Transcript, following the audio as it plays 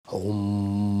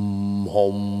Home,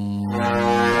 home,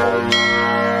 home,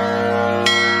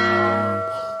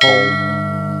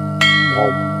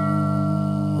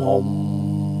 home,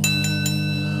 home.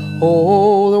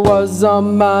 Oh, there was a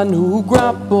man who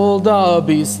grappled a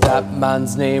beast. That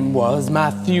man's name was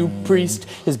Matthew Priest.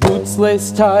 His boots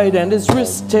laced tight and his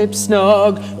wrist taped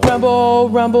snug. Ramble,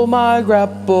 ramble, my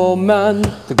Grappleman.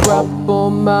 The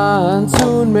Grappleman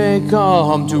soon may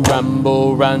come to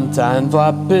ramble, rant, and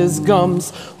flap his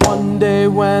gums. One day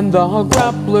when the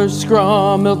grapplers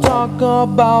scrum, he'll talk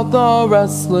about the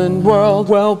wrestling world.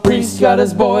 Well, Priest got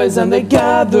his boys and they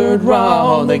gathered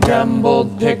round. They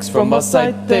gambled picks from a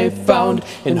site they found,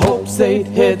 in hopes they'd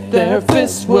hit, their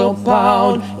fists will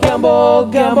pound. Gamble,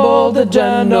 gamble,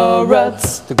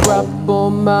 degenerates. The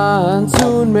Grappleman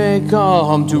soon may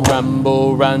come to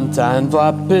ramble, rant, and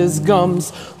flap his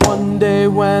gums. One day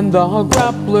when the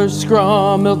grapplers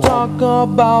scrum, he'll talk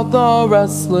about the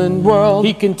wrestling world.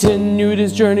 He continued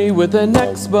his journey with an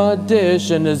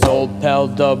expedition, his old pal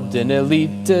dubbed an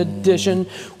elite edition.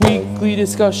 Weekly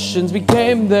discussions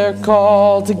became their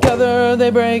call. Together they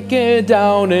break it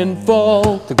down in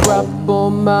full. The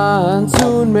Grappleman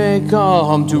soon may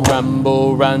come to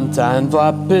ramble, rant, and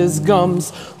flap his gums.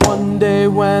 One day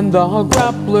when the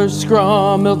grapplers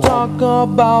scrum, he'll talk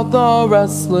about the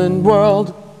wrestling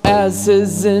world. As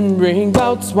his in-ring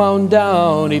bouts wound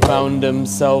down, he found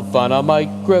himself on a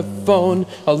microphone,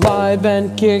 alive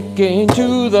and kicking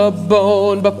to the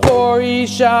bone. Before he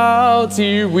shouts,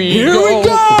 here we go! The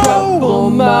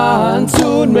Grappleman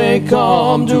soon may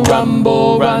come to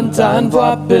ramble, rant, and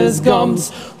flap his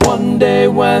gums. One day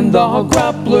when the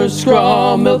grapplers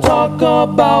scrum, he'll talk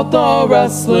about the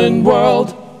wrestling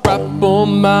world.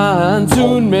 Grappleman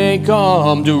soon may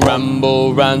come to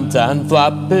ramble, rant, and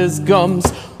flap his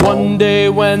gums. One day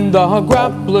when the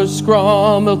grapplers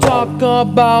scrum, he'll talk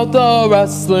about the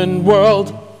wrestling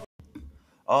world.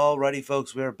 Alrighty,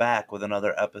 folks, we're back with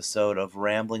another episode of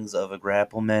Ramblings of a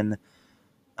Grappleman.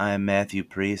 I'm Matthew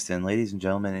Priest, and ladies and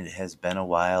gentlemen, it has been a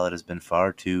while. It has been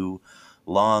far too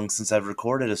long since I've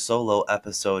recorded a solo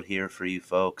episode here for you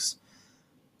folks.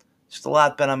 Just a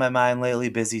lot been on my mind lately.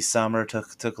 Busy summer, took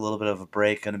a little bit of a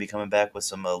break. Going to be coming back with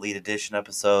some Elite Edition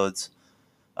episodes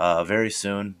very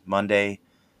soon. Monday,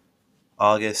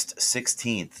 August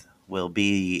 16th will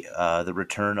be the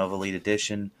return of Elite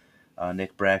Edition.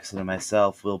 Nick Braxton and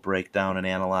myself will break down and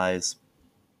analyze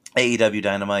AEW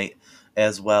Dynamite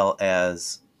as well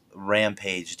as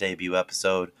Rampage debut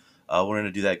episode. We're going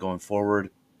to do that going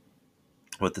forward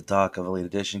with the talk of Elite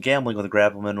Edition. Gambling with a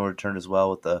Grappleman will return as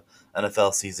well with the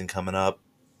NFL season coming up.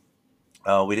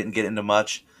 We didn't get into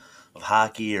much of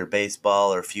hockey or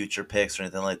baseball or future picks or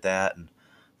anything like that, and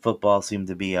football seemed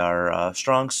to be our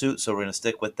strong suit, so we're going to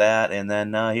stick with that. And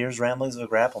then here's Ramblings of a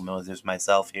Grappleman. There's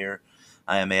myself here.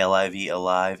 I am ALIV,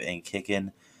 alive and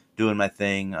kicking, doing my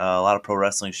thing. A lot of pro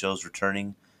wrestling shows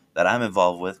returning that I'm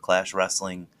involved with. Clash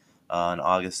Wrestling on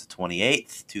August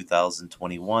 28th,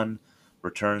 2021.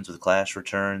 Returns with Clash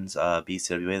returns.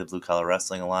 BCWA, the Blue Collar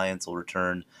Wrestling Alliance, will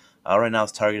return. Right now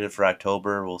it's targeted for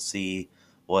October. We'll see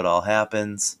what all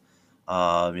happens.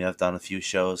 I've done a few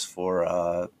shows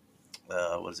for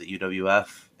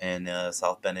UWF in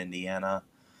South Bend, Indiana.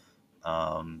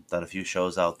 Done a few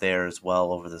shows out there as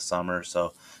well over the summer.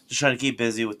 So just trying to keep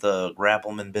busy with the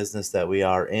Grappleman business that we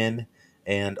are in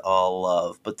and all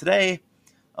love. But today,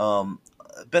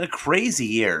 been a crazy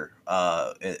year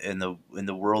in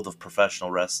the world of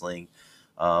professional wrestling.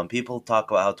 People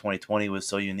talk about how 2020 was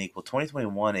so unique. Well,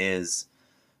 2021 is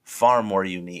far more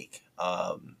unique.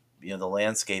 The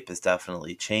landscape has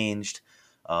definitely changed.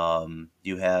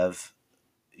 You have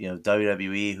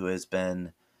WWE, who has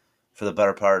been for the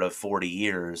better part of 40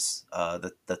 years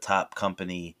the top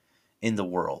company in the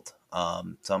world.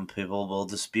 Some people will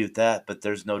dispute that, but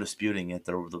there's no disputing it.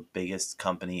 They're the biggest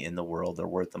company in the world. They're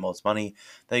worth the most money.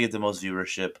 They get the most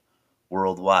viewership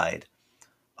worldwide.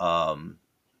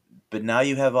 But now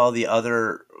you have all the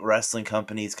other wrestling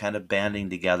companies kind of banding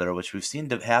together, which we've seen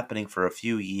happening for a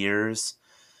few years,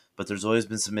 but there's always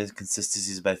been some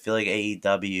inconsistencies. But I feel like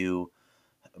AEW,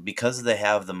 because they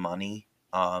have the money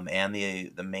and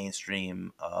the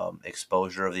mainstream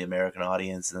exposure of the American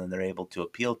audience, and then they're able to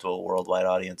appeal to a worldwide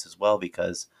audience as well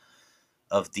because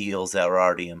of deals that were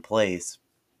already in place,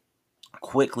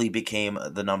 quickly became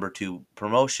the number 2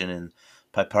 promotion. And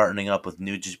by partnering up with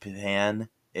New Japan,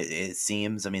 it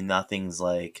seems, nothing's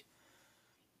like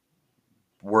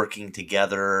working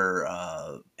together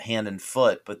hand and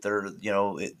foot, but they're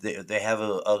they have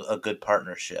a good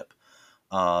partnership.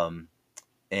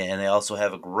 And they also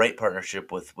have a great partnership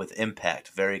with Impact,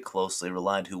 very closely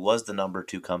aligned, who was the number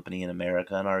 2 company in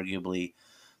America and arguably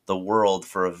the world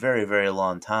for a very, very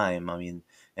long time. I mean,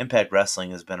 Impact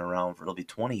Wrestling has been around for, it'll be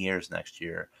 20 years next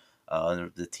year, under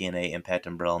the TNA Impact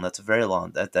umbrella, and that's a very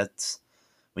long, that's,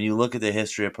 when you look at the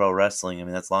history of pro wrestling, I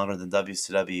mean, that's longer than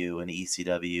WCW and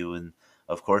ECW and,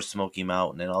 of course, Smoky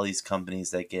Mountain and all these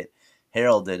companies that get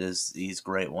heralded as these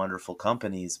great, wonderful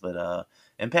companies. But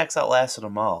Impact's outlasted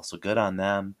them all, so good on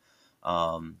them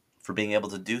for being able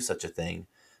to do such a thing.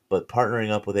 But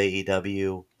partnering up with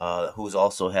AEW, who's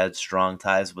also had strong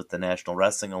ties with the National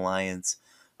Wrestling Alliance,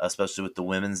 especially with the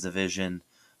women's division,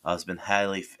 has been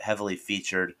heavily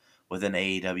featured within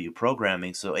AEW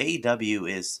programming. So AEW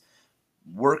is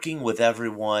working with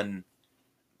everyone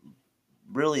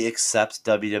really except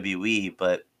WWE,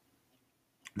 but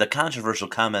the controversial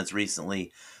comments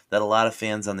recently that a lot of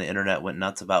fans on the internet went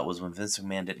nuts about was when Vince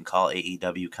McMahon didn't call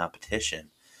AEW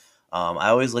competition. I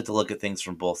always like to look at things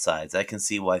from both sides. I can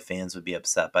see why fans would be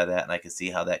upset by that, and I can see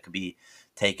how that could be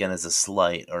taken as a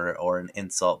slight or an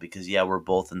insult because, yeah, we're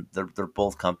both they're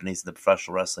both companies in the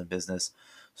professional wrestling business,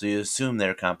 so you assume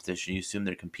they're competition, you assume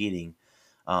they're competing.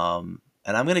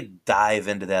 And I'm going to dive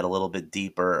into that a little bit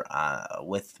deeper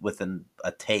with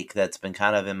a take that's been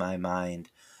kind of in my mind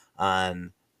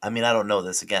on. I mean, I don't know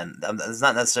this again. It's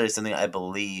not necessarily something I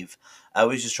believe. I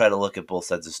always just try to look at both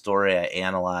sides of the story. I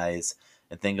analyze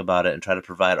and think about it and try to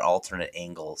provide alternate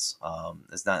angles.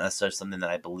 It's not necessarily something that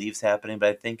I believe is happening, but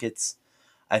I think it's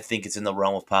in the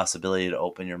realm of possibility to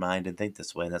open your mind and think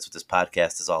this way, and that's what this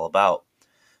podcast is all about: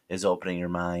 is opening your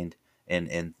mind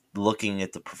and looking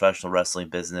at the professional wrestling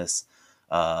business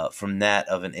from that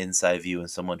of an inside view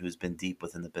and someone who's been deep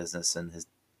within the business and has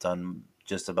done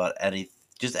just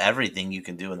everything you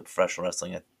can do in the professional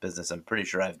wrestling business. I'm pretty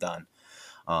sure I've done.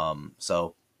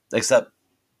 So except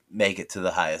make it to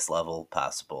the highest level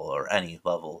possible, or any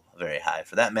level very high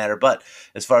for that matter. But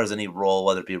as far as any role,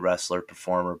 whether it be wrestler,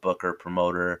 performer, booker,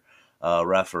 promoter,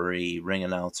 referee, ring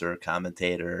announcer,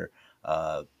 commentator,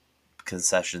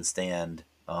 concession stand,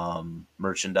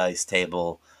 merchandise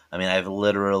table. I mean, I've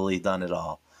literally done it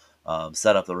all.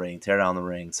 Set up the ring, tear down the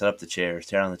ring, set up the chairs,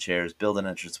 tear down the chairs, build an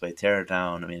entranceway, tear it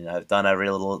down. I mean, I've done every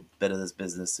little bit of this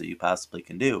business that you possibly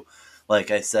can do. Like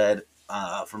I said,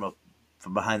 from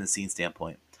behind the scenes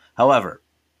standpoint. However,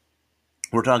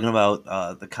 we're talking about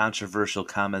the controversial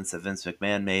comments that Vince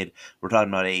McMahon made. We're talking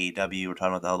about AEW. We're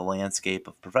talking about how the landscape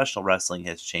of professional wrestling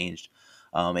has changed.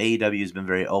 AEW has been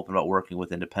very open about working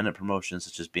with independent promotions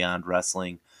such as Beyond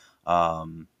Wrestling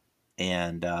and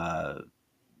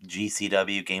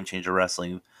GCW, Game Changer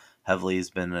Wrestling, heavily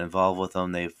has been involved with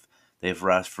them. They've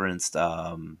referenced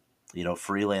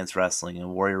freelance wrestling and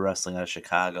Warrior Wrestling out of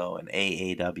Chicago and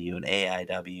AAW and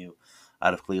AIW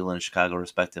out of Cleveland and Chicago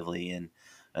respectively, and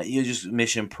just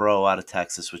Mission Pro out of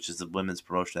Texas, which is the women's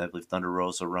promotion I believe Thunder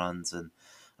Rosa runs, and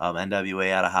NWA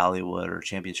out of Hollywood, or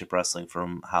Championship Wrestling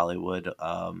from Hollywood.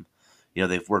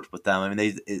 They've worked with them. I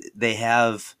mean, they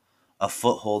have a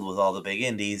foothold with all the big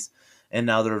indies, and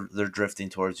now they're drifting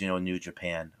towards New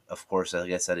Japan. Of course,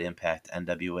 like I said, Impact,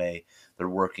 NWA. They're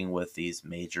working with these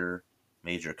major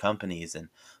companies, and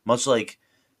much like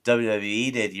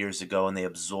WWE did years ago, and they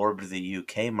absorbed the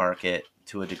UK market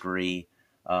to a degree,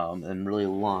 and really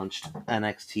launched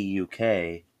NXT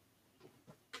UK.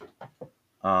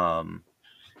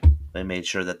 They made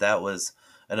sure that was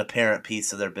an apparent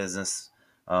piece of their business,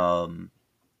 to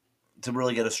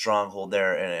really get a stronghold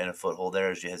there and a foothold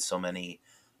there, as you had so many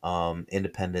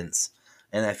independents.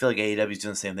 And I feel like AEW is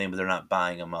doing the same thing, but they're not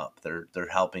buying them up. They're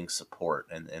helping support,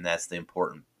 and that's the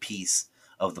important piece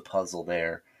of the puzzle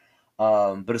there.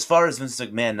 But as far as Vince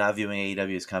McMahon not viewing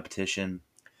AEW as competition,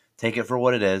 take it for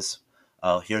what it is.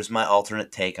 Here's my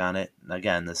alternate take on it. And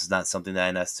again, this is not something that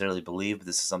I necessarily believe, but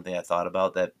this is something I thought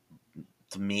about that,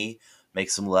 to me,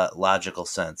 makes some logical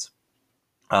sense.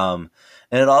 And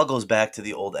it all goes back to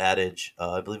the old adage.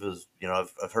 I believe it was,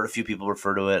 I've heard a few people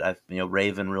refer to it.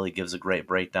 Raven really gives a great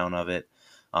breakdown of it.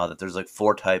 That there's like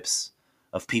 4 types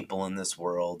of people in this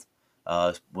world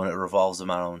when it revolves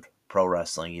around pro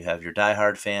wrestling. You have your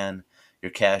diehard fan,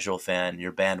 your casual fan,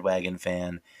 your bandwagon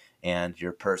fan, and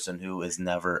your person who is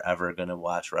never ever going to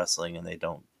watch wrestling and they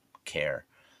don't care.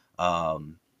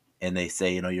 And they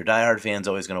say, your diehard fan's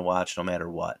always going to watch no matter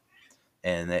what.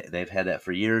 And they've had that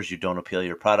for years. You don't appeal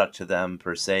your product to them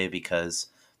per se because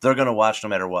they're going to watch no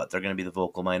matter what. They're going to be the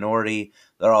vocal minority.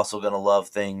 They're also going to love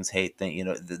things, hate things.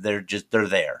 They're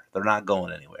there. They're not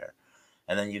going anywhere.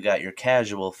 And then you got your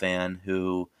casual fan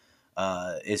who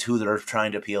is who they're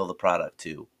trying to appeal the product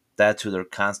to. That's who they're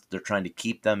trying to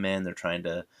keep them in. They're trying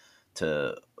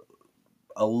to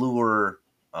allure.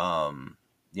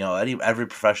 Every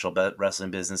professional wrestling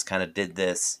business kind of did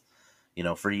this.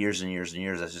 For years and years and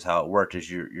years, that's just how it worked. Is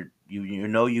you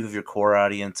have your core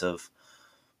audience of,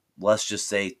 let's just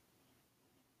say,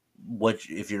 what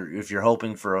if you're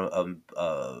hoping for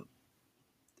a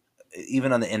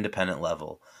even on the independent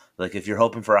level, like if you're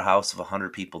hoping for a house of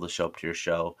 100 people to show up to your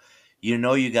show,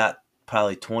 you got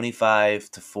probably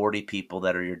 25 to 40 people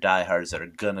that are your diehards that are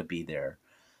gonna be there.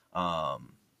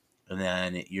 Um, and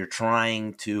then you're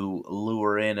trying to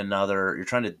lure in you're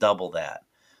trying to double that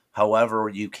however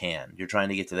you can. You're trying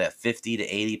to get to that 50 to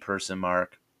 80 person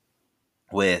mark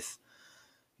with,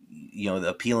 the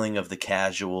appealing of the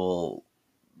casual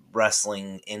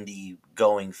wrestling indie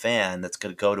going fan that's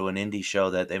going to go to an indie show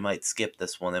that they might skip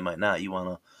this one, they might not. You want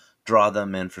to draw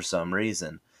them in for some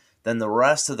reason. Then the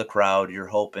rest of the crowd, you're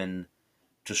hoping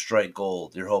to strike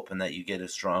gold. You're hoping that you get a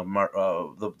strong,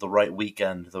 the right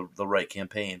weekend, the right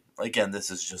campaign. Again, this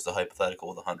is just a hypothetical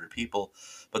with 100 people,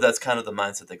 but that's kind of the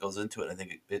mindset that goes into it. I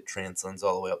think it transcends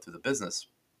all the way up through the business.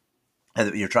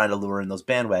 And you're trying to lure in those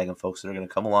bandwagon folks that are going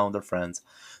to come along with their friends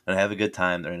and have a good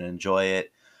time. They're going to enjoy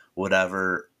it,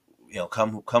 whatever,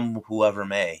 come whoever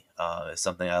may, is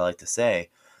something I like to say.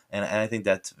 And I think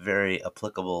that's very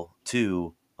applicable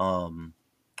to,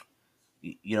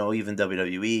 even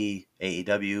WWE,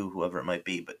 AEW, whoever it might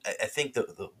be. But I think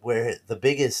where the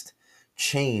biggest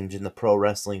change in the pro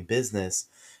wrestling business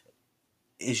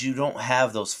is you don't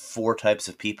have those four types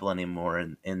of people anymore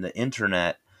in the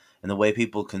internet and the way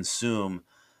people consume.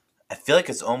 I feel like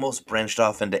it's almost branched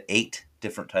off into 8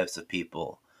 different types of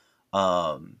people.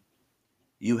 Um,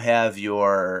 you have you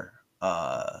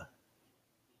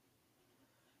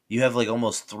have like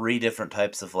almost 3 different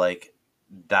types of like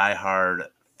diehard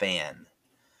fan.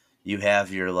 You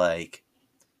have your like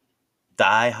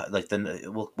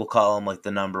we'll call them like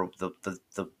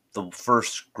the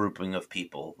first grouping of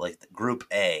people. Like group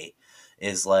A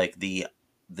is like the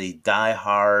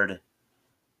diehard,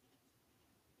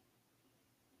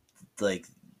 like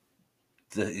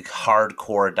the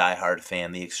hardcore diehard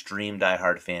fan, the extreme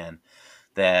diehard fan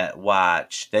that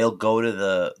they'll go to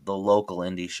the local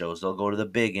indie shows, they'll go to the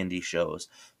big indie shows.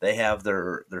 They have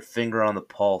their finger on the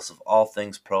pulse of all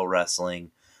things pro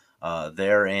wrestling.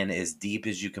 They're in as deep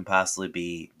as you can possibly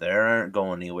be. They aren't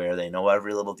going anywhere. They know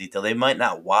every little detail. They might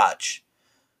not watch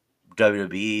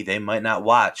WWE, they might not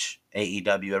watch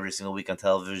AEW every single week on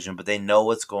television, but they know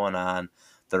what's going on.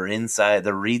 They're inside,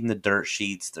 they're reading the dirt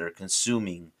sheets, they're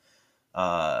consuming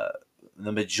uh,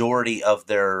 the majority of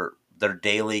their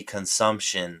daily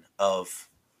consumption of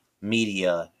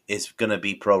media is going to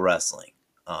be pro wrestling.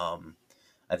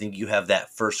 I think you have that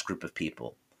first group of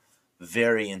people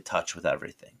very in touch with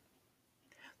everything.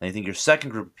 And I think your second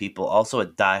group of people, also a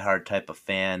diehard type of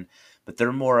fan, but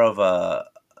they're more of a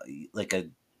like a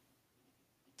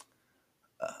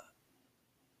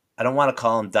I don't want to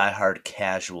call them diehard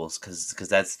casuals because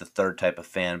that's the third type of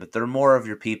fan, but they're more of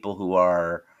your people who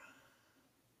are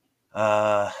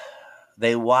uh,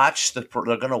 they're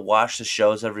gonna watch the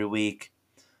shows every week.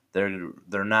 They're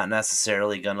not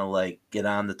necessarily gonna like get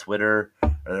on the Twitter,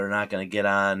 or they're not gonna get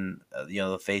on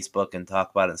the Facebook and talk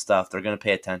about it and stuff. They're gonna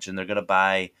pay attention. They're gonna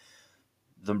buy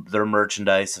their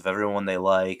merchandise of everyone they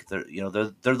like. They're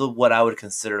the what I would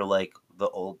consider like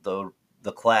the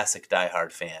classic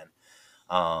diehard fan.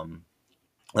 Um,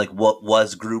 like what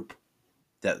was group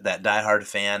that diehard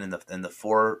fan and the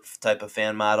 4 type of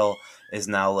fan model is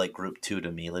now like group 2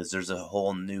 to me. Like, there's a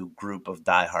whole new group of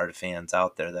diehard fans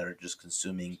out there that are just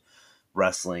consuming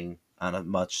wrestling on a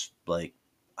much like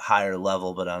higher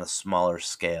level, but on a smaller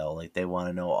scale. Like they want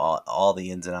to know all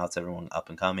the ins and outs, everyone up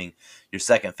and coming. Your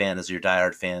second fan is your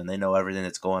diehard fan. They know everything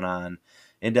that's going on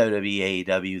in WWE,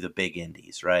 AEW, the big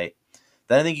indies, right?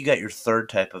 Then I think you got your third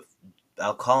type of,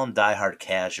 I'll call them diehard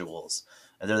casuals,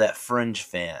 and they're that fringe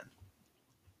fan.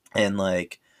 And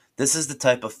like this is the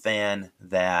type of fan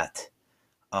that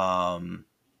um,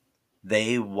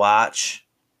 they watch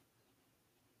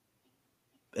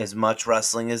as much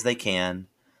wrestling as they can.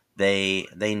 They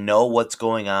know what's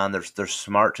going on. They're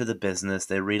smart to the business.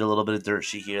 They read a little bit of dirt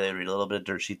sheet here. They read a little bit of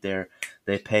dirt sheet there.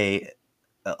 They pay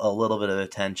a little bit of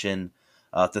attention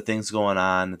to things going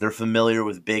on. They're familiar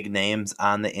with big names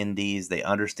on the indies. They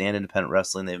understand independent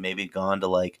wrestling. They've maybe gone to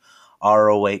like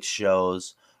ROH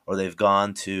shows, or they've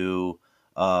gone to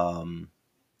um,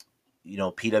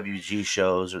 PWG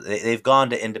shows, or they've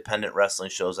gone to independent wrestling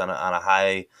shows on a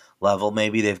high level.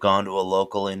 Maybe they've gone to a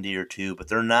local indie or two, but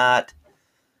they're not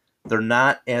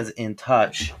as in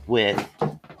touch with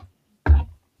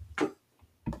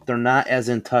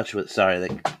sorry,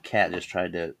 the cat just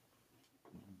tried to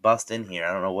bust in here.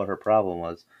 I don't know what her problem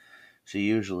was. She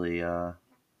usually I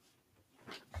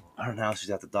don't know, she's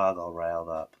got the dog all riled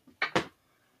up.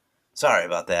 Sorry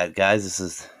about that, guys. This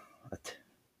is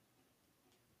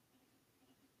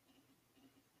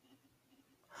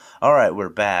All right, we're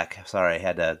back. Sorry, I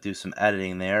had to do some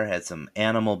editing there. Had some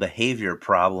animal behavior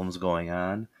problems going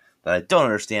on that I don't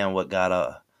understand what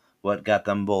got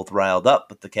them both riled up.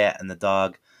 But the cat and the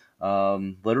dog,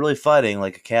 literally fighting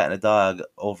like a cat and a dog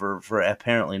over for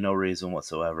apparently no reason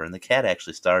whatsoever. And the cat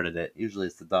actually started it. Usually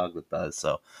it's the dog that does.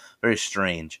 So very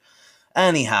strange.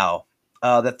 Anyhow,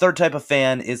 the third type of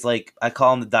fan is like I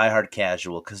call them the diehard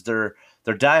casual because they're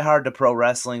diehard to pro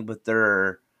wrestling, but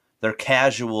they're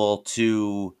casual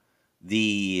to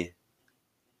the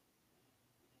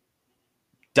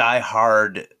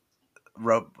diehard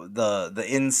the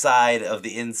inside of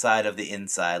the inside of the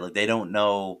inside. Like they don't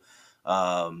know,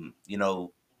 you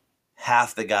know,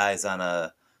 half the guys on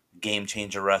a Game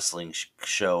Changer Wrestling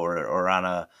show or on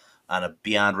a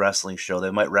Beyond Wrestling show.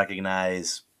 They might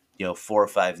recognize, you know, 4 or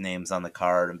 5 names on the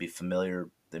card and be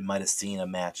familiar. They might have seen a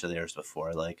match of theirs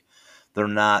before. Like they're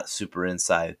not super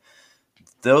inside.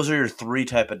 Those are your 3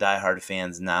 type of diehard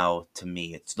fans now. To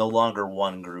me, it's no longer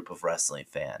one group of wrestling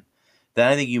fan. Then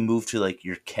I think you move to like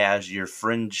your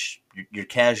fringe, your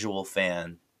casual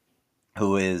fan,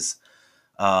 who is,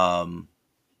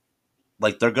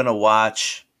 like they're gonna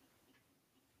watch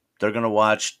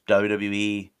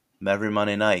WWE every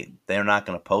Monday night. They're not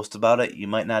gonna post about it. You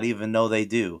might not even know they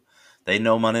do. They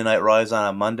know Monday Night Raw is on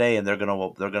a Monday, and they're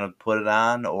gonna put it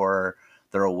on, or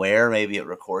they're aware. Maybe it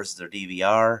records their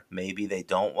DVR. Maybe they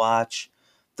don't watch.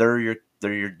 They're your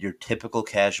typical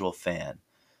casual fan.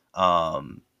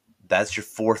 Um, that's your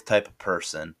 4th type of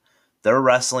person. They're a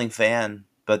wrestling fan,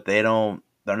 but they're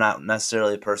not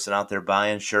necessarily a person out there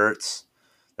buying shirts.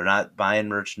 They're not buying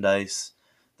merchandise.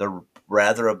 They're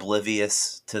rather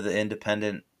oblivious to the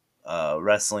independent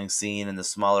wrestling scene and the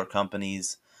smaller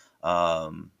companies.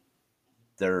 Um,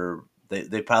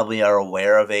 they probably are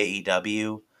aware of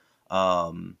AEW,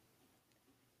 um,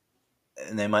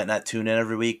 and they might not tune in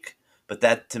every week. But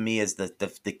that to me is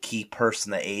the key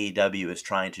person that AEW is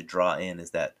trying to draw in,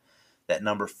 is that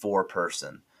number 4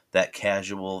 person, that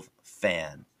casual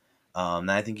fan. And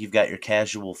I think you've got your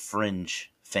casual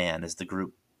fringe fan as the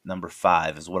group number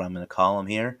 5 is what I'm going to call them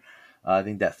here. I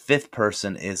think that 5th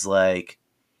person is like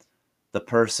the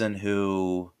person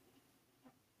who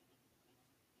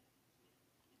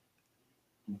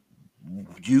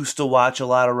used to watch a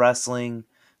lot of wrestling.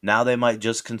 Now they might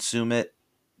just consume it.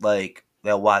 Like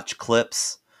they'll watch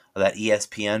clips that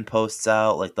ESPN posts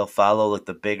out. Like they'll follow like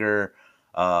the bigger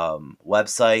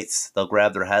websites. They'll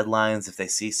grab their headlines if they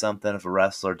see something. If a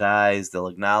wrestler dies, they'll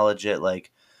acknowledge it.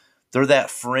 Like they're that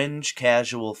fringe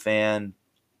casual fan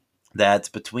that's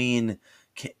between.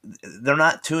 They're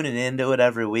not tuning into it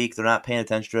every week. They're not paying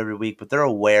attention to it every week, but they're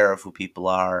aware of who people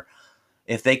are.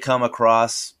 If they come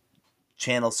across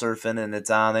channel surfing and it's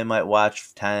on, they might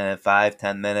watch 10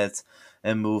 minutes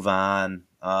and move on.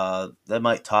 They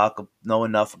might know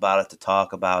enough about it to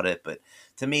talk about it, but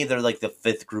to me, they're like the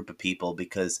 5th group of people,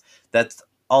 because that's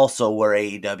also where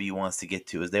AEW wants to get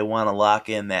to, is they want to lock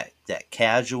in that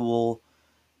casual,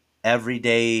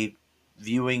 everyday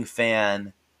viewing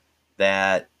fan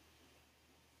that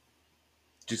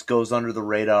just goes under the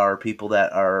radar, people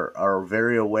that are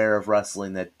very aware of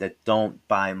wrestling, that don't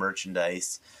buy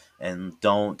merchandise and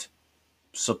don't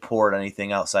support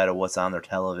anything outside of what's on their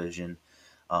television.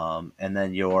 And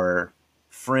then your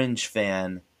fringe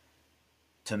fan,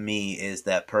 to me, is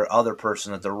that other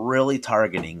person that they're really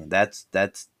targeting. That's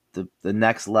the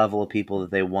next level of people that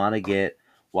they want to get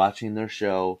watching their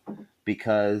show,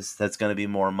 because that's going to be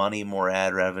more money, more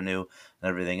ad revenue, and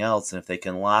everything else. And if they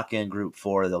can lock in group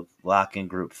 4, they'll lock in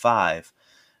group 5.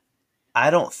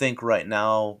 I don't think right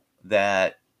now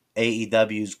that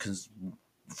AEW's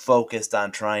focused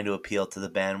on trying to appeal to the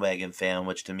bandwagon fan,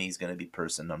 which to me is going to be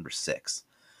person number 6.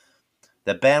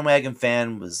 The bandwagon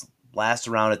fan was last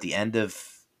around at the end of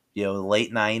the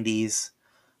late 90s.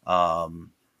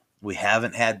 We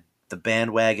haven't had the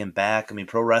bandwagon back. I mean,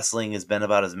 pro wrestling has been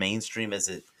about as mainstream as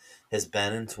it has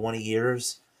been in 20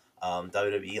 years.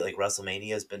 WWE, like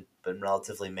WrestleMania, has been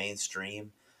relatively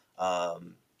mainstream.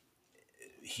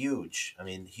 Huge. I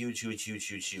mean,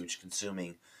 huge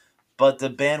consuming. But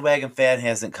the bandwagon fan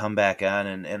hasn't come back on,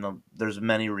 and there's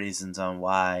many reasons on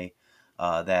why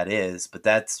that is. But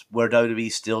that's where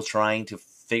WWE's still trying to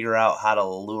figure out how to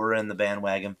lure in the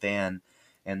bandwagon fan,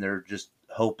 and they're just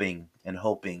hoping and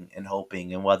hoping and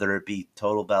hoping. And whether it be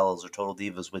Total Bellas or Total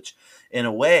Divas, which in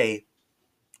a way,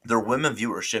 their women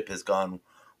viewership has gone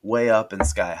way up and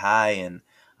sky high. And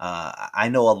I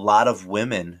know a lot of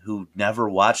women who never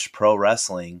watched pro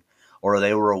wrestling, or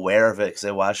they were aware of it because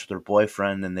they watched with their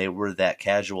boyfriend, and they were that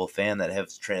casual fan that have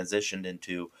transitioned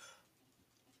into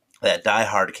that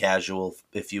diehard casual,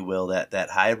 if you will, that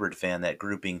hybrid fan, that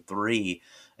grouping three,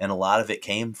 and a lot of it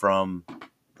came from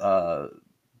uh,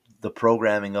 the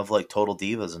programming of like Total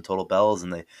Divas and Total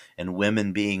Bellas, and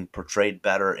women being portrayed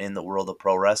better in the world of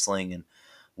pro wrestling, and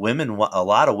a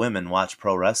lot of women watch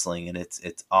pro wrestling, and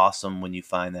it's awesome when you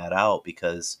find that out,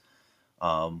 because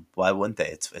why wouldn't they?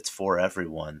 It's for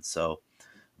everyone. So,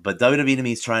 but WWE to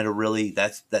me is trying to really,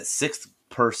 that sixth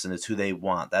person is who they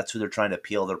want. That's who they're trying to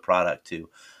appeal their product to.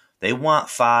 They want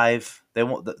five.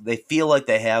 They feel like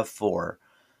they have four.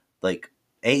 Like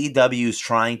AEW is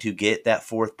trying to get that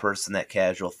fourth person, that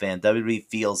casual fan. WWE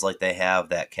feels like they have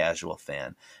that casual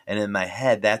fan. And in my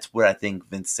head, that's where I think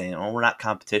Vince saying, "Oh, we're not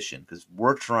competition, because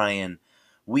we're trying.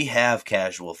 We have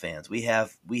casual fans. We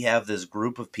have this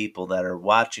group of people that are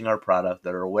watching our product,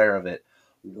 that are aware of it.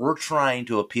 We're trying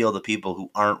to appeal to people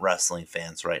who aren't wrestling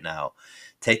fans right now.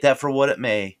 Take that for what it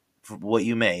may, for what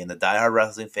you may. And the diehard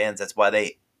wrestling fans, that's why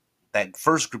that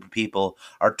first group of people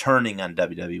are turning on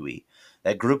WWE.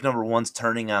 That group number one's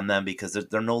turning on them, because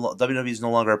they're no WWE is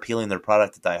no longer appealing their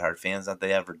product to diehard fans. Not that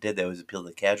they ever did; they always appealed to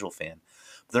the casual fan.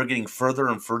 But they're getting further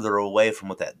and further away from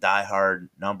what that diehard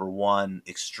number one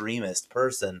extremist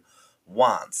person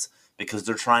wants, because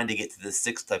they're trying to get to this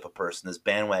sixth type of person, this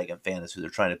bandwagon fan is who they're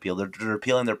trying to appeal. They're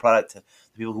appealing their product to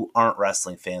people who aren't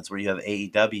wrestling fans. Where you have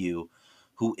AEW,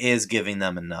 who is giving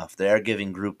them enough. They are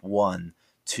giving group 1,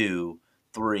 2,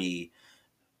 3.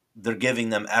 They're giving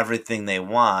them everything they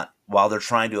want, while they're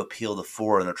trying to appeal to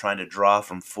 4, and they're trying to draw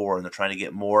from 4, and they're trying to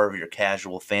get more of your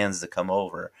casual fans to come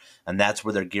over. And that's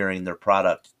where they're gearing their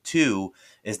product to,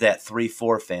 is that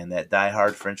 3-4 fan, that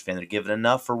diehard French fan. They're giving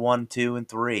enough for 1, 2, and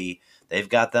 3. They've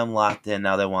got them locked in.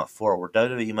 Now they want 4. Where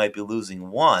WWE might be losing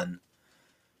 1,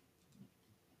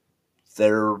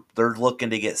 they're looking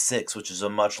to get 6, which is a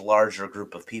much larger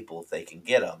group of people if they can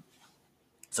get them.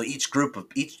 So each group of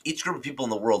people in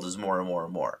the world is more and more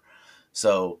and more.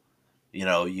 So,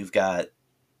 you've got,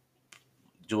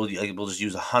 we'll just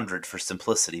use 100 for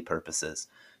simplicity purposes.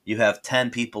 You have 10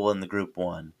 people in the group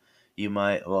 1. You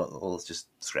might, let's just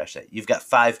scratch that. You've got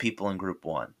 5 people in group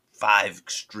 1. 5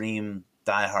 extreme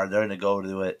diehard. They're going to go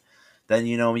to it. Then,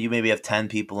 you maybe have 10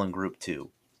 people in group 2.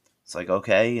 It's like,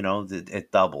 okay,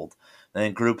 it doubled.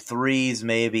 Then group 3's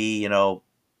maybe,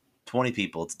 20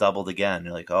 people. It's doubled again.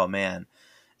 You're like, oh man.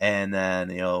 And then,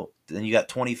 then you got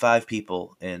 25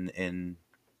 people in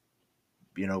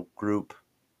group.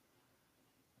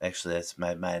 Actually, that's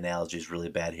my analogy is really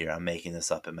bad here. I'm making this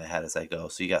up in my head as I go.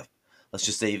 So let's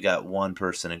just say you've got one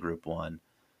person in group 1.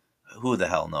 Who the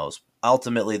hell knows?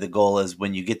 Ultimately, the goal is,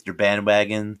 when you get your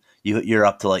bandwagon, you're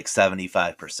up to like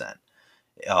 75%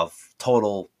 of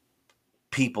total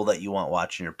people that you want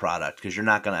watching your product, because you're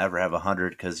not going to ever have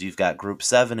 100, because you've got group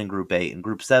 7 and group 8. And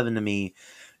group 7 to me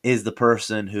is the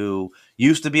person who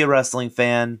used to be a wrestling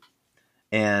fan,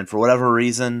 and for whatever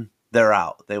reason, they're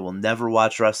out. They will never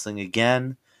watch wrestling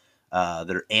again.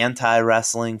 They're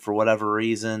anti-wrestling for whatever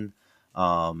reason,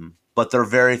 but they're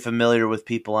very familiar with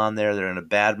people on there. They're going to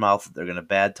bad mouth it. They're going to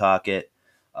bad talk it.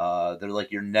 They're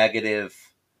like your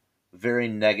negative, very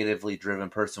negatively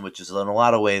driven person, which is in a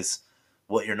lot of ways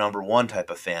what your number one type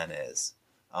of fan is.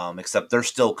 Except they're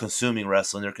still consuming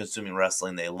wrestling. They're consuming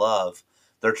wrestling they love.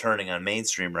 They're turning on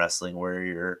mainstream wrestling,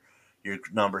 where your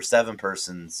number 7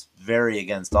 person's very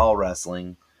against all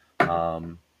wrestling.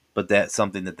 But that's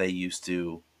something that they used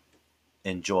to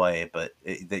enjoy, but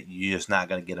that you're just not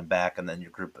going to get them back. And then your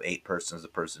group of 8 person is the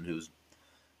person who's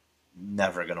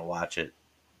never going to watch it.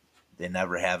 They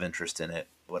never have interest in it,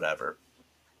 whatever.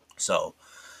 So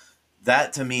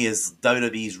that to me is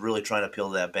WWE's really trying to appeal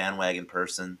to that bandwagon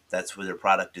person. That's who their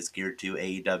product is geared to.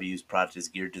 AEW's product is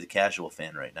geared to the casual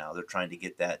fan right now. They're trying to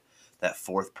get that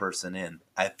fourth person in.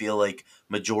 I feel like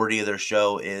majority of their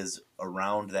show is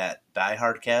around that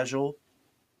diehard casual,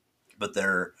 but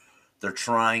they're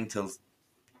trying to,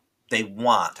 they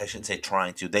want, I shouldn't say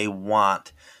trying to, they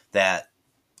want that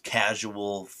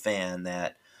casual fan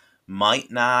that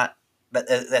might not,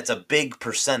 that's a big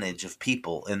percentage of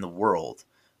people in the world.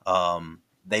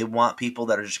 They want people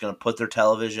that are just going to put their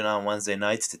television on Wednesday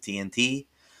nights to TNT,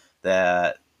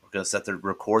 that are going to set their,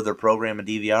 record their program in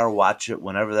DVR, watch it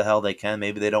whenever the hell they can.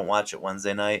 Maybe they don't watch it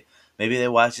Wednesday night. Maybe they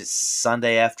watch it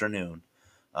Sunday afternoon.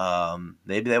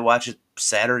 Maybe they watch it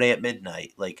Saturday at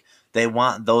midnight. Like, they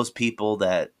want those people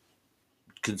that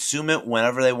consume it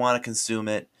whenever they want to consume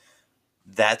it.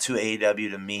 That's who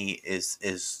AEW to me is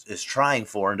trying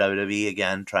for, in WWE,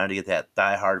 again, trying to get that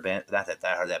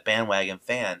that bandwagon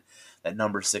fan, that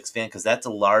number 6 fan, because that's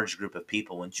a large group of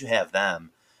people. Once you have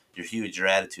them, you're huge. Your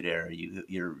Attitude Era,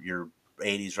 your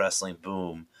 80s wrestling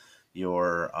boom,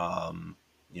 your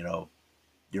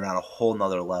you're on a whole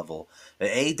nother level.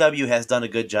 AEW has done a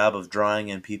good job of drawing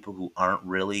in people who aren't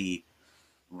really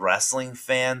wrestling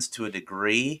fans to a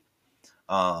degree.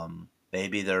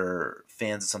 Maybe they're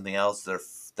fans of something else.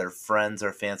 Their friends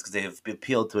are fans because they've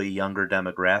appealed to a younger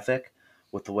demographic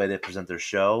with the way they present their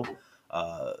show.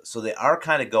 So they are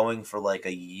kind of going for like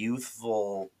a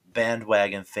youthful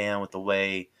bandwagon fan with the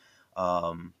way,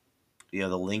 um, the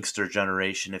Linkster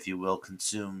generation, if you will,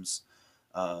 consumes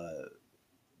uh,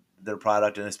 their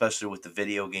product, and especially with the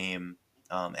video game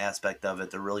aspect of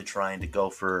it, they're really trying to go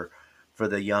for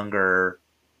the younger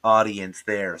audience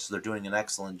there. So they're doing an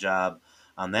excellent job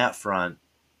on that front,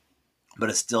 but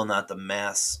it's still not the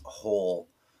mass whole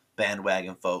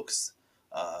bandwagon folks.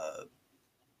 Uh,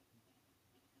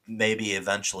 Maybe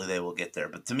eventually they will get there,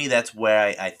 but to me, that's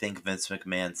where I think Vince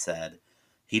McMahon said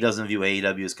he doesn't view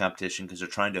AEW as competition because they're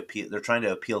trying to appeal. They're trying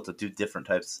to appeal to two different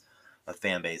types of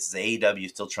fan bases. AEW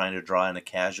is still trying to draw in a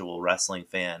casual wrestling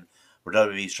fan, where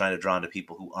WWE is trying to draw into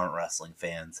people who aren't wrestling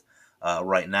fans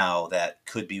right now. That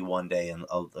could be one day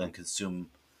and consume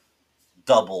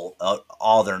double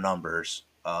all their numbers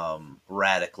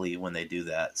radically when they do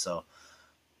that. So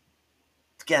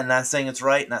again, not saying it's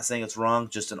right, not saying it's wrong,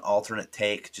 just an alternate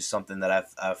take, just something that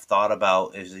I've thought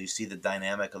about as you see the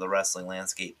dynamic of the wrestling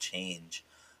landscape change,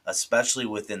 especially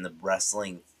within the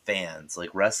wrestling fans. Like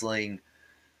wrestling,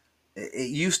 it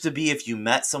used to be if you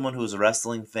met someone who was a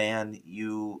wrestling fan,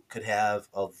 you could have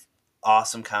an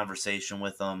awesome conversation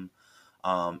with them.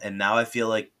 And now I feel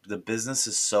like the business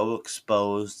is so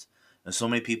exposed, and so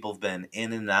many people have been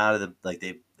in and out of the like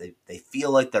they feel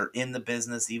like they're in the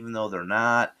business even though they're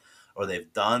not, or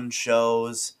they've done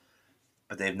shows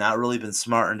but they've not really been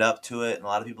smartened up to it. And a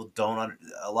lot of people don't.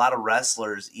 A lot of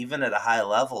wrestlers, even at a high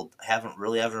level, haven't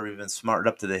really ever been smartened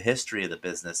up to the history of the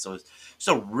business. So it's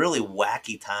a really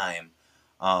wacky time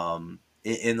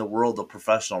in the world of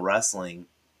professional wrestling.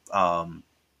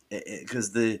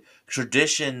 Because the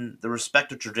tradition, the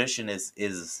respective tradition is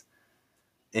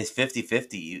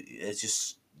 50-50. It's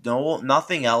just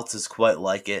nothing else is quite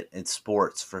like it in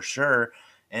sports for sure,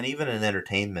 and even in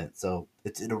entertainment. So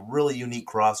it's in a really unique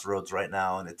crossroads right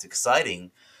now, and it's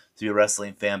exciting to be a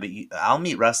wrestling fan. But I'll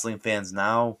meet wrestling fans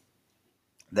now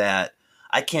that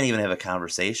I can't even have a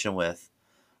conversation with.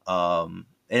 And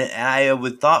I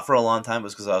would thought for a long time it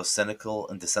was because I was cynical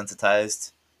and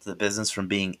desensitized to the business from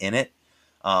being in it.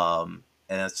 And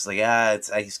it's just like, I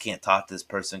just can't talk to this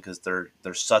person because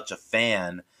they're such a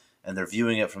fan and they're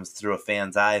viewing it through a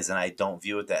fan's eyes, and I don't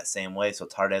view it that same way. So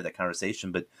it's hard to have that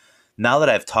conversation. But now that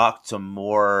I've talked to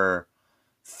more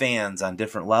fans on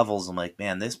different levels, I'm like,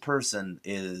 man, this person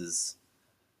is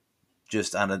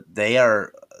just they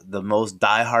are the most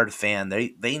diehard fan.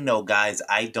 They know guys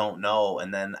I don't know,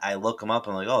 and then I look them up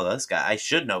and I'm like, oh, this guy, I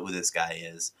should know who this guy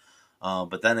is.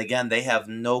 But then again, they have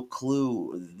no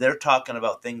clue. They're talking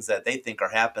about things that they think are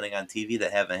happening on TV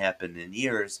that haven't happened in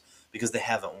years because they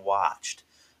haven't watched.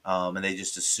 And they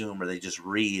just assume, or they just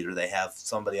read, or they have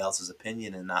somebody else's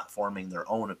opinion and not forming their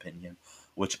own opinion.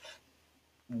 Which,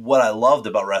 what I loved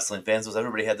about wrestling fans was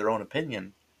everybody had their own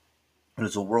opinion.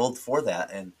 There's a world for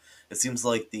that, and it seems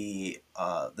like the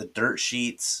dirt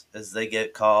sheets, as they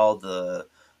get called, the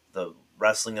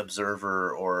Wrestling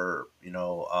Observer, or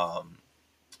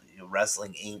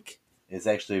Wrestling Inc. is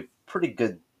actually a pretty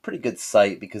good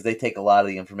site because they take a lot of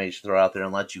the information throw out there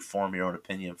and let you form your own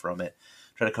opinion from it.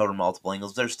 Try to cover multiple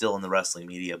angles. They're still in the wrestling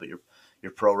media, but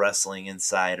your Pro Wrestling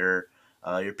Insider,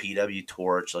 your PW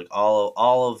Torch, like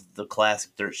all of the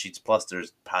classic dirt sheets. Plus,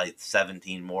 there's probably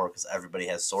 17 more because everybody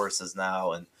has sources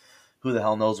now, and who the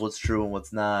hell knows what's true and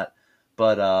what's not.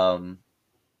 But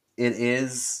it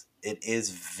is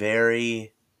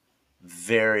very,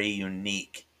 very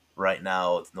unique right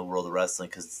now in the world of wrestling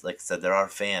because, like I said, there are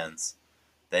fans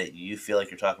that you feel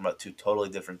like you're talking about two totally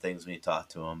different things when you talk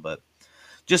to them. But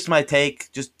just my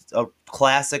take, just a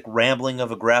classic rambling of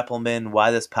a Grappleman,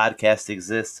 why this podcast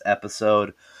exists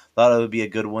episode. Thought it would be a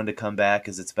good one to come back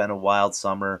as it's been a wild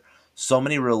summer. So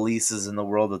many releases in the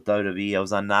world of WWE. I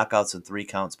was on Knockouts and Three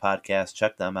Counts podcast.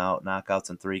 Check them out, Knockouts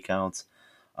and Three Counts,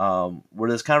 where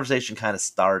this conversation kind of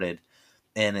started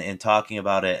and talking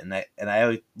about it. And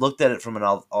I looked at it from an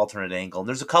alternate angle. And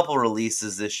there's a couple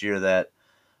releases this year that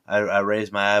I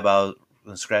raised my eyebrow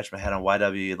and scratched my head on why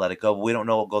WWE let it go. But we don't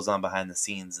know what goes on behind the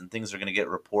scenes, and things are going to get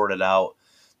reported out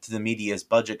to the media as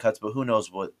budget cuts. But who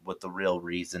knows what the real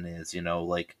reason is?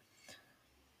 Like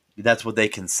that's what they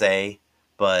can say.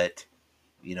 But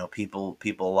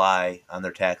people lie on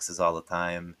their taxes all the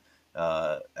time.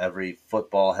 Every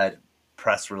football head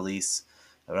press release,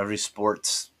 every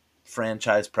sports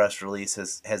franchise press release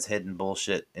has hidden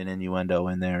bullshit and innuendo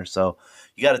in there. So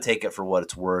you got to take it for what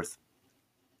it's worth.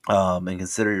 and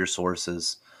consider your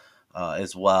sources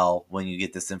as well when you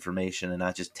get this information, and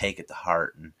not just take it to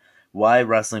heart. And why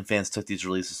wrestling fans took these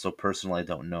releases so personal, I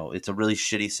don't know. It's a really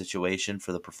shitty situation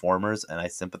for the performers, and I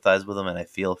sympathize with them and I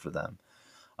feel for them,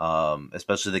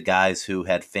 especially the guys who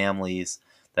had families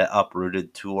that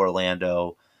uprooted to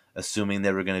Orlando, assuming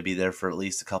they were going to be there for at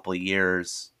least a couple of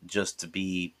years, just to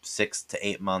be 6 to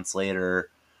 8 months later,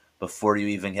 before you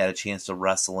even had a chance to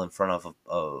wrestle in front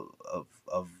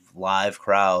of live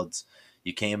crowds.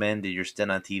 You came in, did your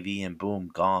stint on TV, and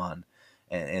boom, gone.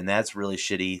 And that's really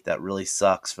shitty. That really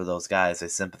sucks for those guys. I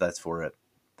sympathize for it.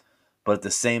 But at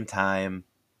the same time,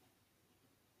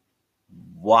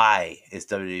 why is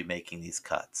WWE making these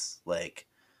cuts? Like,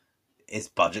 is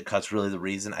budget cuts really the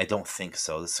reason? I don't think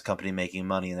so. This is a company making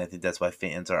money, and I think that's why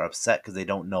fans are upset, because they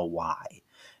don't know why.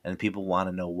 And people want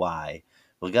to know why.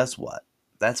 Well, guess what?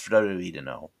 That's for WWE to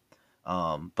know.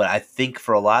 But I think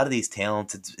for a lot of these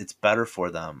talents, it's better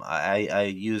for them.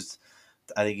 I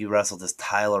think he wrestled as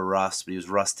Tyler Rust, but he was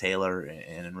Russ Taylor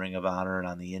in Ring of Honor and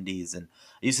on the Indies. And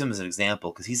I use him as an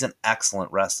example because he's an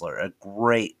excellent wrestler, a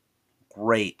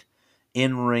great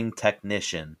in-ring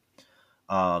technician.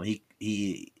 He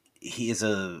is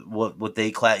a what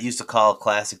they used to call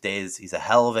classic days. He's a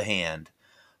hell of a hand.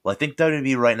 Well, I think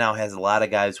WWE right now has a lot of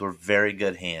guys who are very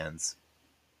good hands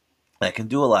that can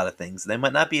do a lot of things. They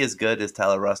might not be as good as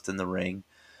Tyler Rust in the ring,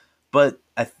 but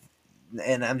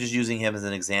and I'm just using him as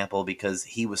an example because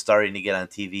he was starting to get on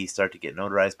TV, start to get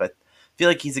notarized. But I feel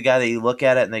like he's a guy that you look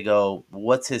at it and they go,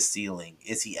 "What's his ceiling?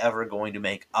 Is he ever going to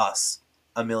make us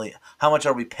a million? How much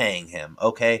are we paying him?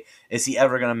 Okay, is he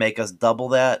ever going to make us double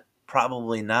that?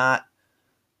 Probably not.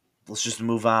 Let's just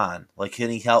move on. Like, can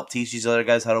he help teach these other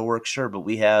guys how to work? Sure, but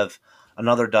we have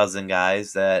another dozen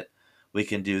guys that we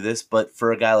can do this. But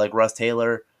for a guy like Russ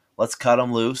Taylor, let's cut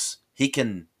him loose. He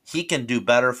can do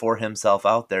better for himself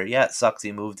out there. Yeah, it sucks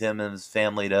he moved him and his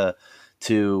family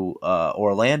to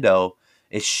Orlando.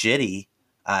 It's shitty.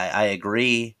 I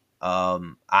agree.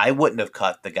 I wouldn't have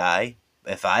cut the guy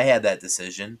if I had that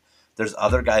decision. There's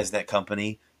other guys in that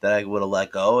company that I would have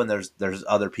let go, and there's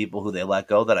other people who they let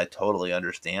go that I totally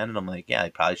understand, and I'm like, yeah, he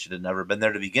probably should have never been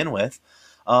there to begin with.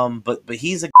 But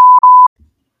he's a.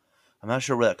 I'm not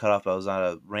sure where that cut off. I was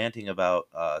on ranting about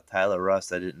Tyler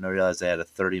Rust. I didn't realize they had a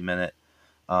 30-minute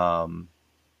um,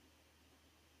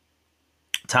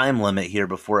 time limit here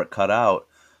before it cut out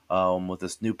with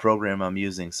this new program I'm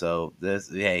using. So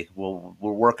hey, we're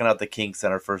working out the kinks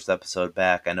in our first episode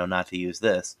back. I know not to use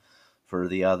this for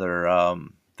the other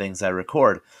things I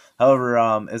record. However,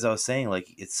 as I was saying,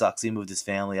 like, it sucks he moved his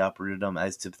family, uprooted him.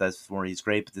 I sympathize for him. He's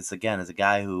great, but this again is a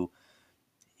guy who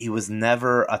he was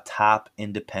never a top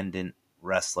independent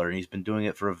wrestler, and he's been doing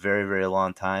it for a very, very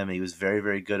long time. And he was very,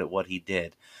 very good at what he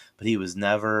did, but he was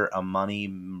never a money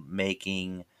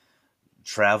making,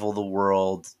 travel the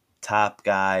world top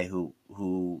guy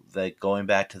who like, going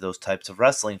back to those types of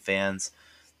wrestling fans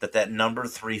that number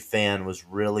three fan was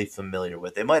really familiar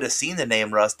with. They might have seen the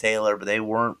name Russ Taylor, but they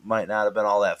might not have been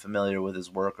all that familiar with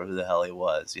his work or who the hell he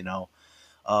was, you know.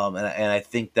 And I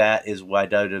think that is why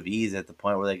WWE is at the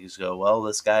point where they just go, well,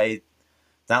 this guy,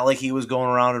 not like he was going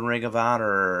around in Ring of Honor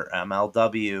or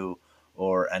MLW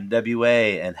or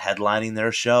NWA and headlining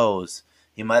their shows.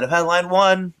 He might have headlined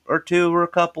one or two or a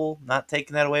couple, not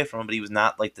taking that away from him, but he was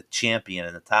not like the champion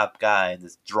and the top guy and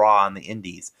this draw on the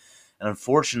indies. And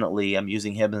unfortunately, I'm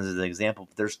using him as an example,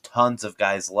 but there's tons of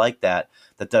guys like that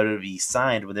WWE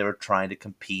signed when they were trying to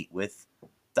compete with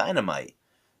Dynamite.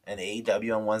 And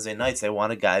AEW on Wednesday nights, they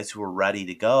wanted guys who were ready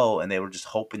to go, and they were just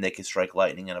hoping they could strike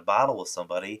lightning in a bottle with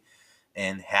somebody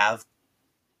and have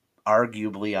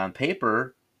arguably on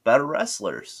paper better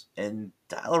wrestlers. And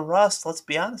Tyler Rust, let's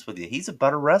be honest with you, he's a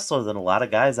better wrestler than a lot of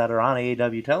guys that are on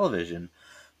AEW television.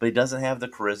 But he doesn't have the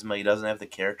charisma, he doesn't have the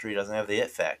character, he doesn't have the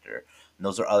it factor. And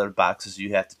those are other boxes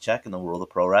you have to check in the world of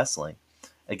pro wrestling.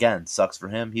 Again, sucks for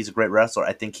him. He's a great wrestler.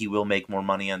 I think he will make more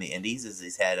money on the indies as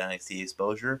he's had NXT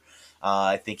exposure.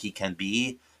 I think he can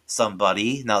be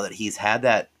somebody now that he's had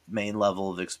that main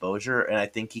level of exposure, and I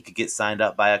think he could get signed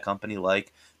up by a company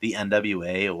like the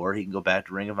NWA, or he can go back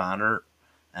to Ring of Honor,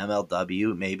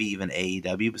 MLW, maybe even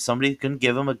AEW. But somebody can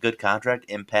give him a good contract,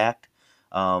 Impact.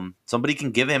 Somebody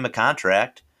can give him a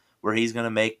contract where he's going to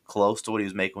make close to what he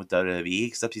was making with WWE,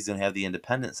 except he's going to have the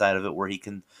independent side of it where he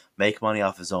can make money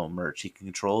off his own merch. He can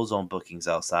control his own bookings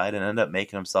outside and end up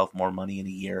making himself more money in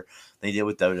a year than he did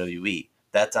with WWE.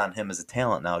 That's on him as a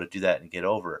talent now to do that and get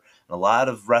over. And a lot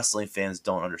of wrestling fans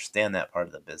don't understand that part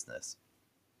of the business.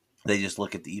 They just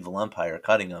look at the evil empire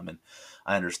cutting him, and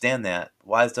I understand that.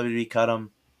 Why does WWE cut him?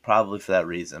 Probably for that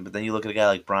reason. But then you look at a guy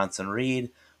like Bronson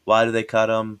Reed. Why do they cut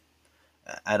him?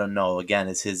 I don't know. Again,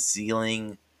 is his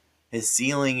ceiling his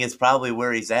ceiling is probably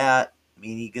where he's at. I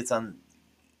mean,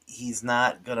 he's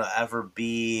not gonna ever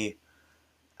be.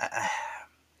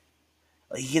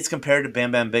 He gets compared to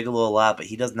Bam Bam Bigelow a lot, but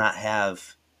he does not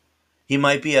have. He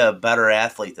might be a better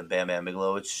athlete than Bam Bam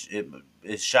Bigelow, which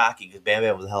is shocking because Bam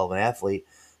Bam was a hell of an athlete,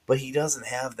 but he doesn't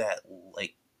have that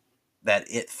like that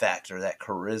it factor, that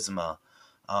charisma.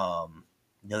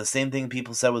 The same thing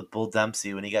people said with Bull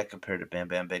Dempsey when he got compared to Bam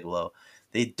Bam Bigelow.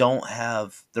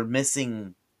 They're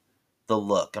missing the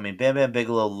look. I mean, Bam Bam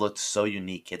Bigelow looked so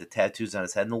unique. He had the tattoos on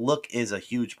his head, and the look is a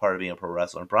huge part of being a pro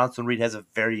wrestler. And Bronson Reed has a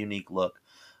very unique look.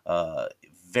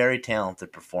 Very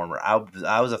talented performer.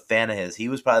 I was a fan of his. He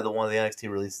was probably the one of the NXT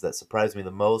releases that surprised me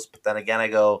the most. But then again, I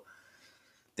go,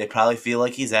 they probably feel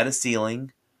like he's at a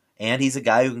ceiling, and he's a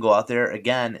guy who can go out there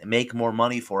again, make more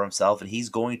money for himself, and he's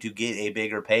going to get a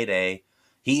bigger payday.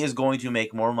 He is going to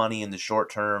make more money in the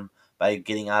short term by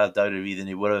getting out of WWE than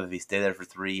he would have if he stayed there for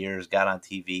 3 years, got on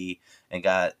TV, and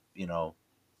got,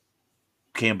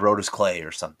 Cam Brodus Clay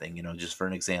or something, just for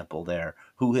an example there.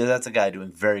 That's a guy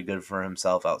doing very good for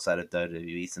himself outside of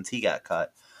WWE since he got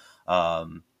cut.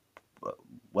 Um,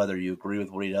 whether you agree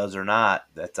with what he does or not,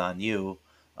 that's on you.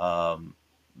 For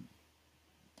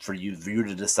you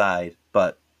to decide.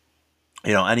 But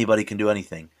anybody can do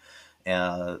anything.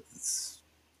 It's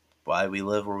why we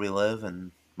live where we live,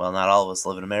 and well, not all of us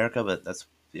live in America, but that's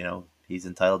he's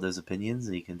entitled to his opinions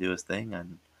and he can do his thing,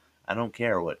 and I don't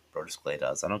care what Brodus Clay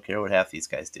does. I don't care what half these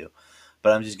guys do.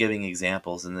 But I'm just giving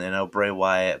examples, and Bray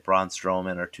Wyatt, Braun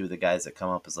Strowman are two of the guys that come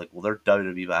up as like, well, they're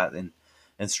WWE,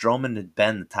 and Strowman had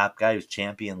been the top guy who's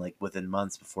champion like within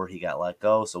months before he got let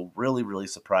go. So really, really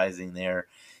surprising there.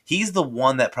 He's the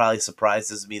one that probably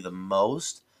surprises me the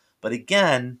most. But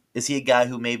again, is he a guy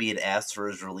who maybe had asked for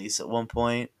his release at one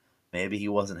point? Maybe he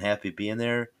wasn't happy being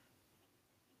there.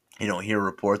 You don't hear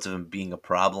reports of him being a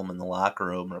problem in the locker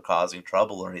room or causing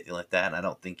trouble or anything like that. And I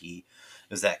don't think he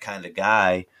is that kind of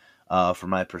guy,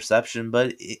 from my perception.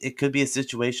 But it could be a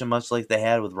situation much like they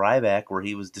had with Ryback, where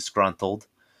he was disgruntled.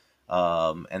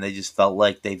 And they just felt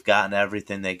like they've gotten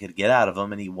everything they could get out of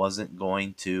him, and he wasn't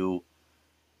going to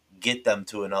get them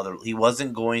to another. He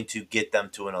wasn't going to get them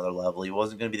to another level. He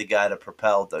wasn't going to be the guy to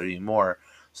propel them anymore.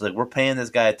 So like, we're paying this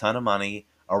guy a ton of money.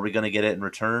 Are we going to get it in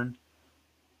return?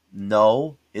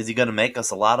 No. Is he going to make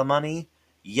us a lot of money?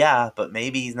 Yeah, but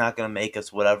maybe he's not going to make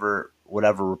us whatever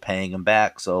we're paying him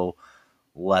back. So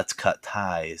let's cut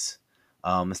ties.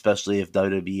 Especially if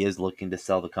WWE is looking to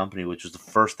sell the company, which was the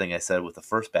first thing I said with the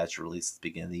first batch of releases at the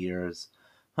beginning of the year is,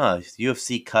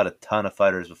 UFC cut a ton of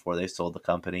fighters before they sold the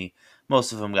company.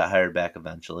 Most of them got hired back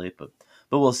eventually, but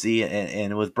we'll see.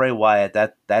 And with Bray Wyatt,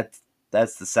 that's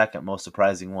the second most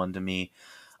surprising one to me.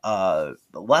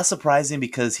 Less surprising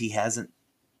because he hasn't.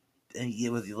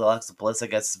 With Alexa Bliss, I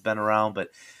guess, has been around, but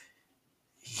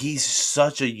he's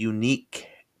such a unique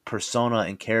persona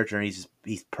and character, and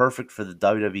he's perfect for the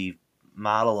WWE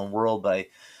model and world. But I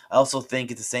also think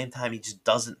at the same time he just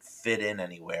doesn't fit in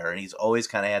anywhere, and he's always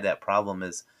kind of had that problem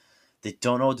is they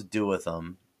don't know what to do with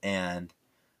him. And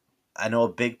I know a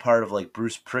big part of like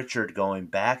Bruce Pritchard going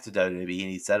back to WWE,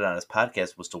 and he said it on his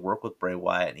podcast, was to work with Bray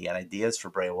Wyatt, and he had ideas for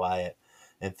Bray Wyatt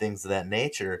and things of that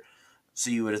nature. So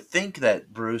you would think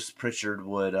that Bruce Pritchard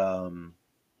would have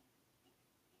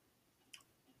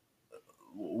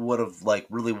like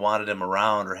really wanted him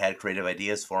around or had creative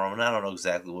ideas for him. And I don't know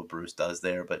exactly what Bruce does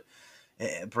there, but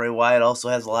Bray Wyatt also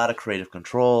has a lot of creative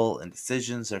control and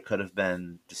decisions. There could have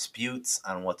been disputes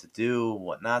on what to do,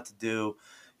 what not to do.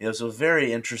 So a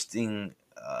very interesting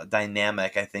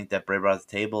dynamic, I think, that Bray brought to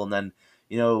the table. And then,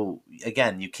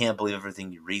 again, you can't believe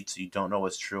everything you read, so you don't know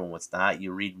what's true and what's not.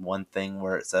 You read one thing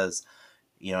where it says,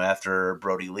 after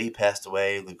Brody Lee passed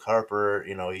away, Luke Harper,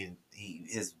 he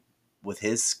is with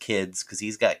his kids, because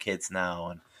he's got kids now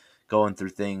and going through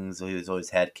things. He's always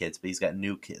had kids, but he's got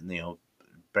new kids,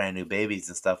 brand new babies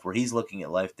and stuff, where he's looking at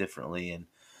life differently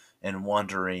and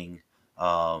wondering,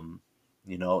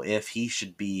 if he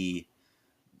should be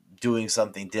doing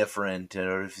something different,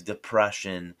 or if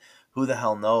depression, who the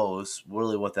hell knows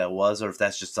really what that was, or if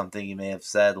that's just something he may have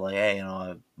said, like, hey,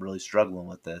 I'm really struggling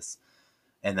with this.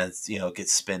 And then, it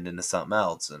gets spinned into something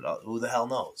else. And who the hell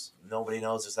knows? Nobody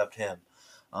knows except him.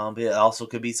 But it also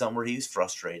could be something where he's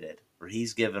frustrated, where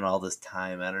he's given all this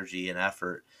time, energy, and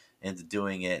effort into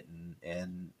doing it,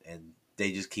 and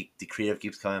they just the creative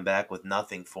keeps coming back with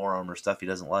nothing for him or stuff he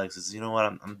doesn't like. Says, you know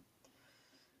what,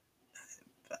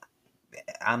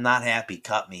 I'm not happy.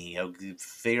 Cut me.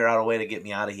 Figure out a way to get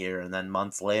me out of here. And then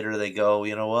months later, they go,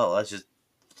 you know what? Let's just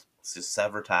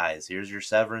sever ties. Here's your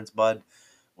severance, bud.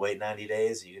 Wait 90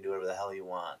 days, you can do whatever the hell you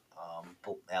want.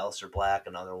 Aleister Black,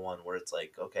 another one where it's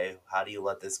like, okay, how do you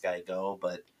let this guy go?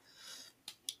 But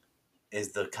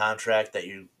is the contract that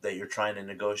you're trying to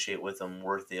negotiate with him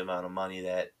worth the amount of money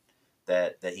that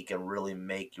he can really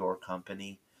make your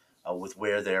company with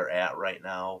where they're at right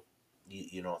now?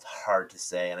 It's hard to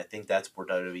say, and I think that's where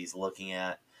WWE's looking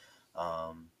at.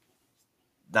 Um,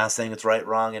 Not saying it's right,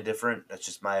 wrong, and different. That's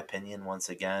just my opinion. Once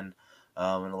again,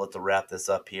 I'm gonna look to wrap this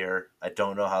up here. I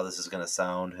don't know how this is gonna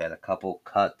sound. Had a couple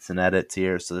cuts and edits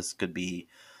here, so this could be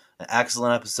an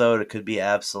excellent episode. It could be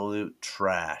absolute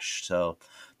trash. So,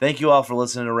 thank you all for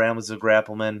listening to Rambles of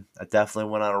Grappleman. I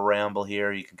definitely went on a ramble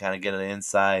here. You can kind of get an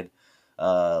inside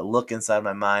look inside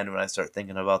my mind when I start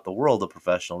thinking about the world of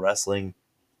professional wrestling,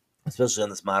 especially on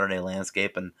this modern day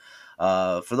landscape. And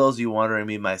for those of you wondering,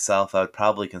 me myself, I would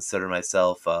probably consider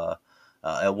myself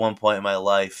at one point in my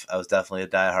life, I was definitely a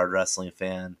diehard wrestling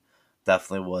fan.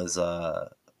 Definitely was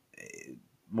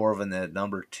more of in the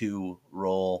number two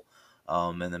role.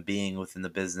 And then being within the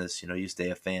business, you stay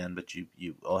a fan, but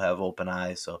you all have open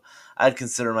eyes. So I'd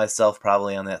consider myself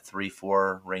probably on that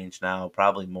 3-4 range now,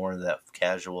 probably more in that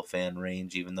casual fan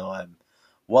range, even though I'm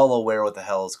well aware what the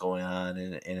hell is going on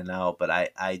in and out. But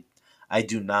I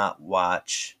do not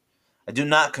watch, I do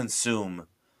not consume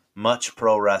much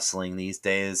pro wrestling these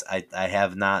days. I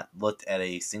have not looked at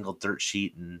a single dirt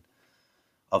sheet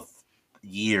of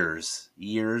years.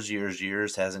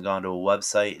 Hasn't gone to a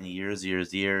website in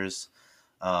years.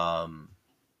 Um,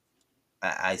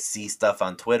 I see stuff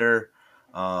on Twitter,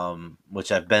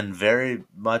 which I've been very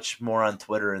much more on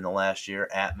Twitter in the last year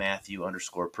at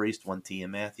Matthew_Priest, 1T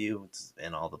in Matthew,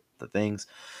 and all the things.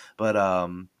 But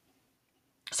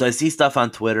so I see stuff on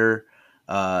Twitter,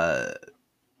 and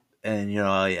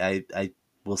I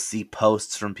will see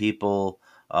posts from people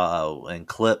and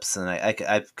clips, and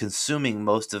I'm consuming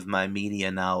most of my media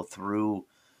now through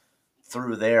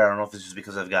there. I don't know if it's just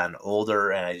because I've gotten older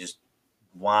and I just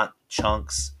want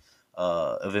chunks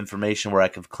of information where I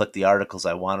can click the articles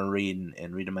I want to read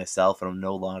and read it myself, and I'm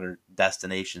no longer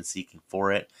destination seeking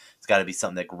for it. It's got to be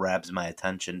something that grabs my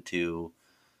attention to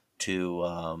do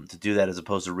that, as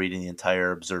opposed to reading the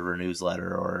entire Observer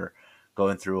newsletter or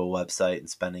going through a website and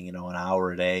spending an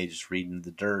hour a day just reading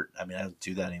the dirt. I mean, I don't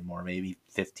do that anymore. Maybe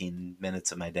 15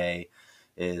 minutes of my day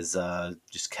is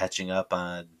just catching up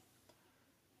on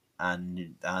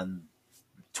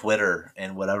Twitter,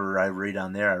 and whatever I read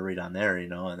on there,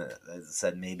 and as I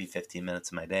said, maybe 15 minutes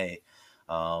of my day.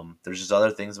 There's just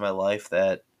other things in my life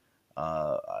that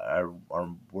are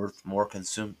worth more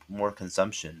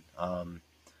consumption.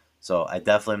 So I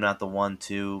definitely am not the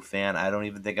 1-2 fan. I don't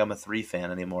even think I'm a 3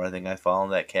 fan anymore. I think I fall in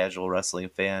that casual wrestling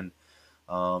fan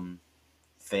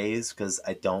phase, because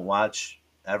I don't watch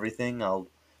everything. I'll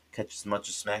catch as much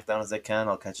of SmackDown as I can.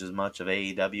 I'll catch as much of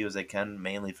AEW as I can,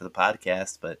 mainly for the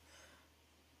podcast. But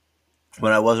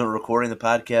when I wasn't recording the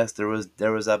podcast,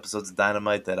 there was episodes of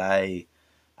Dynamite that I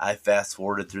fast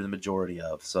forwarded through the majority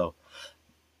of. So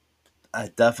I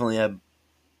definitely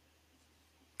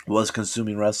was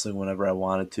consuming wrestling whenever I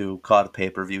wanted to. Caught a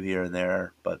pay-per-view here and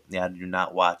there, but yeah, I do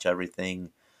not watch everything.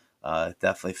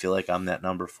 Definitely feel like I'm that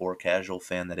number 4 casual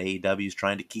fan that AEW is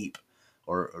trying to keep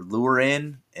or lure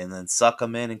in and then suck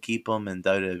them in and keep them, and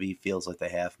WWE feels like they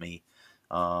have me.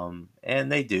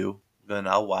 And they do. Then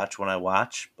I'll watch when I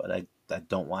watch, but I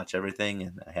don't watch everything,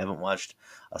 and I haven't watched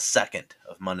a second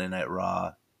of Monday Night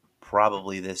Raw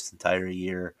probably this entire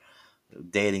year,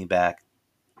 dating back.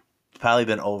 It's probably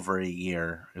been over a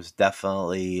year. It was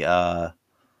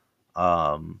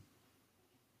um,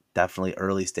 definitely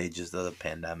early stages of the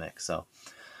pandemic. So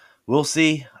we'll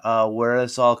see where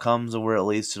this all comes and where it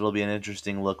leads to. It'll be an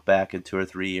interesting look back in 2 or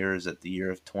 3 years at the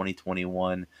year of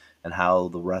 2021 and how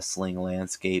the wrestling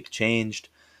landscape changed.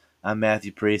 I'm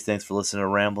Matthew Priest. Thanks for listening to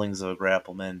Ramblings of a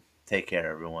Grappleman. Take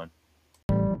care, everyone.